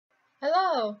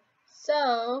Hello!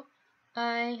 So,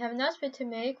 I have an announcement to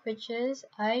make, which is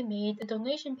I made a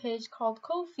donation page called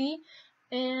Ko-fi,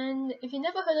 and if you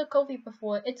never heard of Ko-fi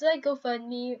before, it's like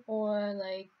GoFundMe or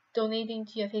like donating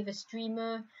to your favorite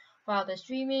streamer while they're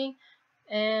streaming,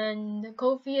 and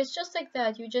Ko-fi is just like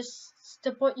that. You just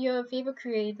support your favorite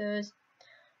creators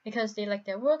because they like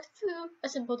their work through a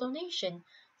simple donation.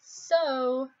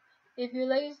 So, if you'd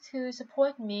like to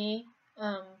support me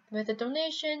with a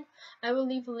donation, I will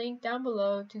leave a link down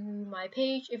below to my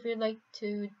page. If you'd like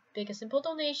to make a simple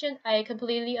donation, I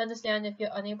completely understand if you're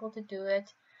unable to do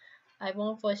it. I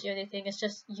won't force you anything. It's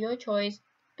just your choice.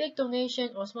 Big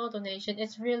donation or small donation,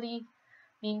 it really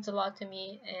means a lot to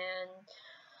me. And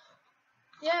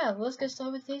yeah, let's get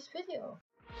started with today's video.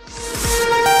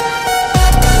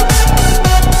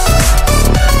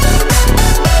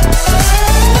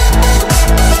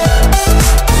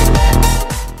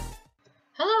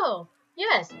 Hello!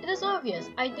 Yes, it is obvious.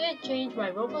 I did change my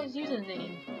Roblox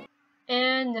username.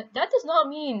 And that does not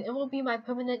mean it will be my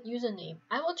permanent username.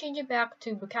 I will change it back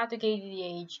to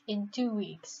BukatoKDH in 2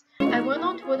 weeks. I went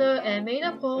on Twitter and made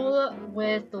a poll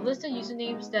with the list of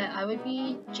usernames that I would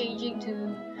be changing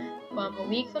to from a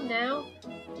week from now.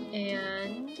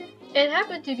 And it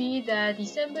happened to be that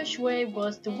December Shui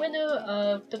was the winner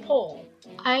of the poll.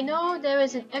 I know there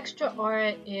is an extra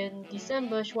R in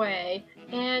December Shui,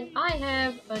 and I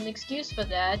have an excuse for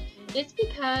that. It's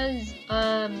because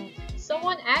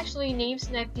someone actually name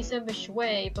sniped December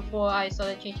Shui before I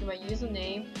started changing my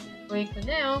username a week from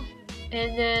now,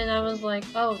 and then I was like,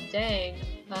 oh dang.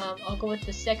 I'll go with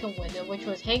the second winner, which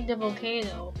was Hang the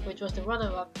Volcano, which was the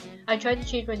runner-up. I tried to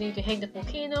change my name to Hang the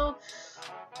Volcano,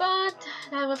 but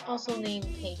that was also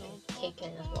named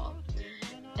taken as well.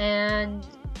 And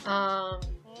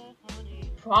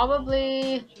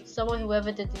probably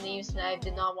whoever did the name snipe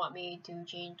did not want me to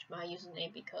change my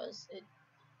username because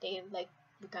they like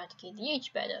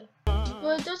BukatoKDH better.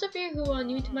 For those of you who are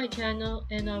new to my channel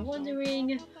and are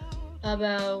wondering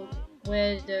about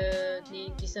where the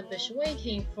name December Shui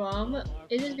came from,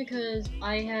 it is because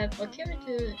I have a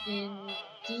character in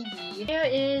DB. There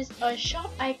is a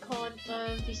shop icon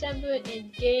of December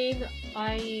in game.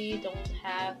 I don't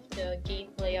have the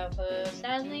gameplay of her,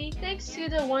 sadly. Thanks to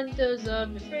the wonders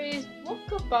of the phrase, what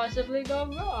could possibly go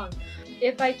wrong?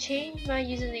 If I change my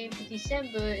username to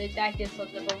December, if that gets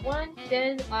on number 1,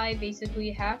 then I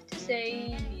basically have to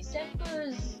say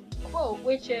December's quote,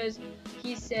 which is,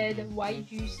 he said, why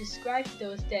did you subscribe to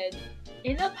those then?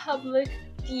 In a public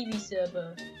DB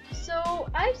server. So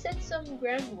I've set some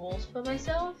ground rules for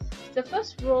myself. The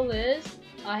first rule is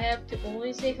I have to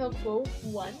only say her quote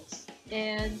once,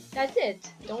 and that's it.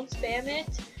 Don't spam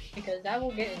it because that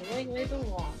will get annoying later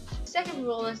on. Second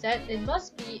rule is that it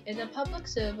must be in a public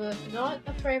server, not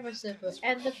a private server,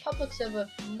 and the public server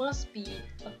must be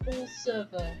a full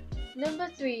server. Number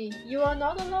 3, you are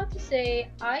not allowed to say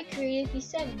I created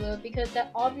December because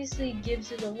that obviously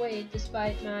gives it away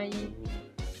despite my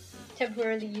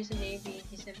temporarily username being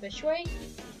December Shui.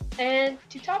 And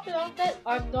to top it off that,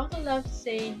 I'm not allowed to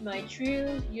say my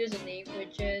true username,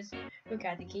 which is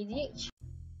BukatoKDH.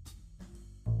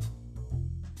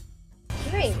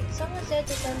 Great, someone said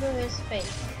December is fake.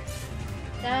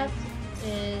 That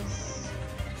is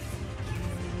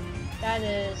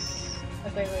a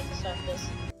great way to start this.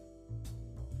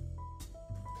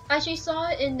 As you saw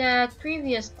in that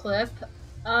previous clip,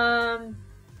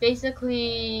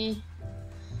 basically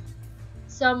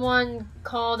someone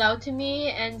called out to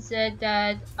me and said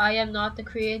that I am not the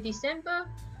creator December,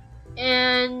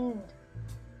 and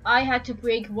I had to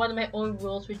break one of my own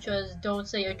rules, which was don't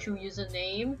say your true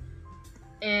username,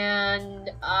 and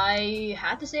I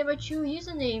had to say my true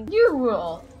username. New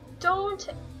rule: don't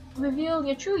reveal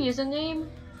your true username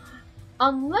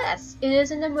unless it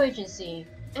is an emergency.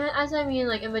 And as I mean,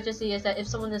 like, emergency is that if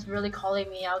someone is really calling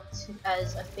me out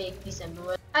as a fake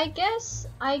December, I guess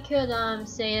I could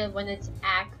say it when it's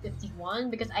Act 51,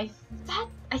 because I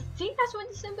think that's when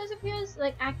December appears,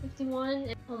 like Act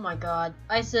 51. Oh my god,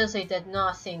 I seriously did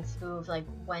not think through of, like,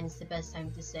 when's the best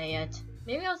time to say it.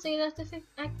 Maybe I'll say it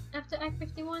after Act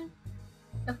 51?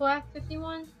 Before Act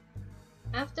 51?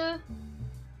 After?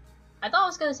 I thought I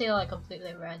was gonna say it, like,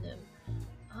 completely random.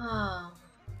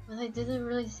 But I didn't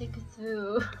really think it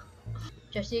through.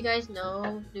 Just so you guys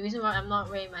know, the reason why I'm not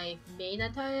wearing my main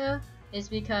attire is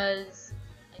because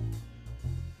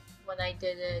when I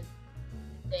did it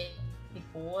the day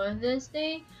before this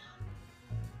day,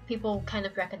 people kind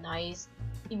of recognized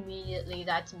immediately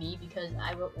that's me because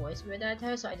I will always wear that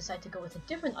attire, so I decided to go with a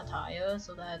different attire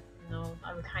so that, you know,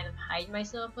 I would kind of hide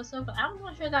myself or something, but I'm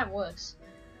not sure that works.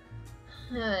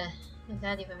 If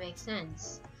that even makes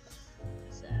sense.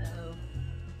 So,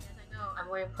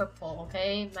 wearing purple,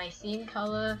 okay? My theme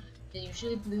color is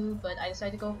usually blue, but I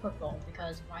decided to go purple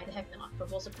because why the heck not?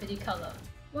 Purple's a pretty color.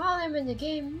 While I'm in the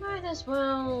game, might as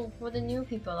well, for the new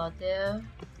people out there,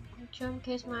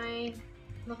 showcase my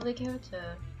lovely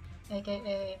character,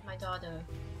 aka my daughter.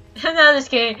 No, just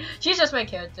kidding. She's just my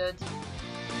character.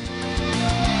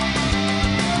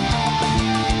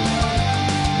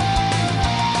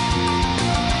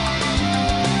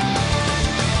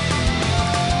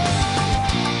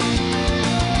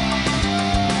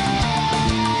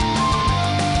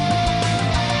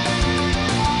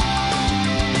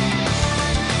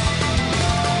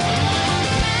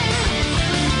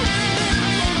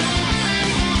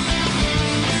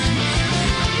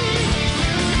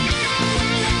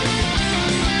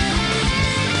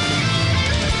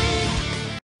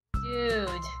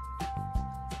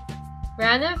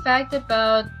 Random fact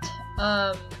about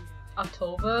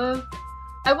October.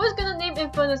 I was gonna name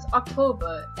Infamous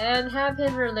October and have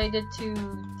him related to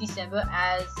December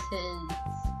as his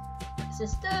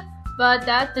sister, but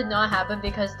that did not happen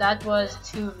because that was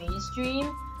too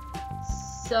mainstream.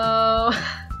 So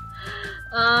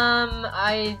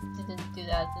I didn't do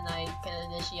that, and I kinda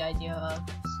ditched the idea of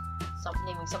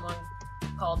naming someone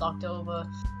called October.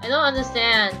 I don't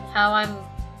understand how I'm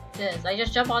this. I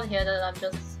just jump on here that I'm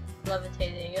just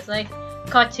levitating. It's like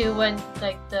cartoon when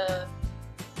like the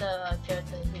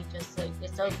character, he just like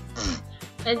it's like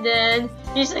and then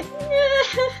he's like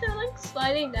like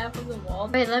sliding down from the wall.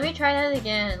 Wait, let me try that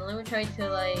again. Let me try to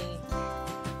like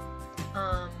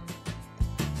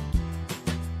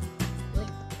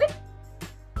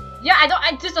yeah, I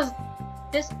this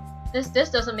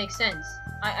doesn't make sense.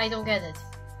 I don't get it.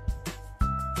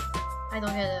 I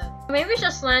don't get it. Maybe it's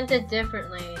just slanted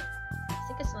differently. I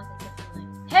think it's slanted differently.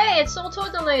 Hey, it's Soul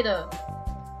Turtleator!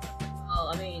 Well,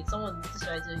 I mean, someone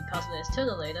decided to cosplay as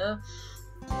Turtleator.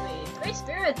 Wait, great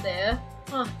spirit there.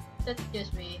 Huh, that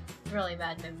gives me really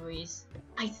bad memories.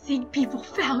 I think people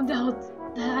found out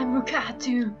that I'm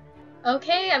Rukatu.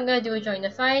 Okay, I'm gonna do a join the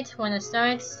fight when it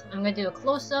starts. I'm gonna do a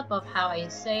close-up of how I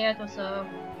say it or so.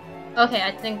 Okay,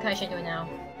 I think I should do it now.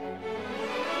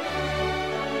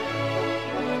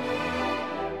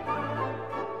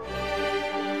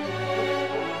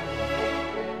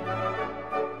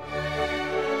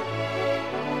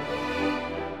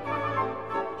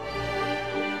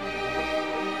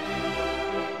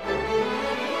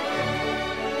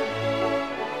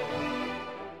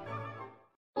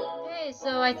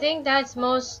 So I think that's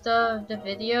most of the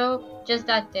video, just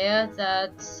that there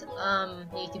that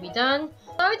need to be done.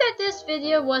 Sorry that this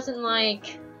video wasn't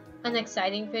like an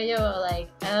exciting video, or like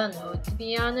I don't know, to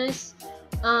be honest.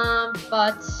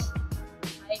 But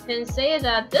I can say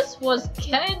that this was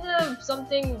kind of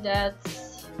something that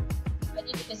I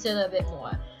need to consider a bit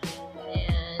more.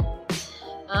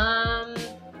 And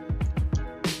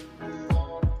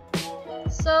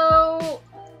so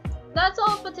that's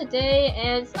all for today,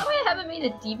 and sorry I haven't made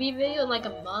a DB video in like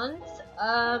a month.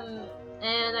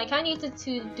 And I kinda needed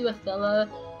to do a filler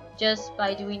just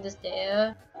by doing this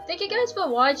there. Thank you guys for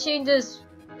watching this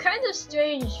kind of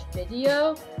strange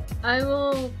video. I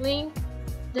will link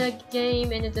the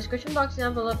game in the description box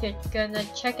down below if you're gonna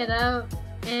check it out.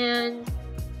 And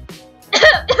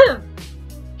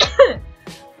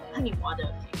I need water.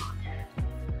 Hang on.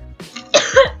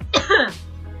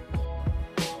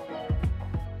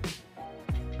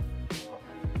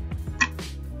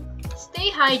 Stay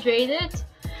hydrated.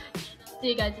 See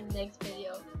you guys in the next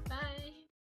video. Bye.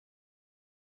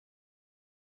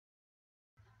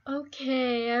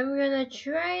 Okay, I'm gonna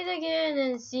try it again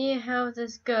and see how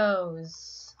this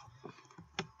goes.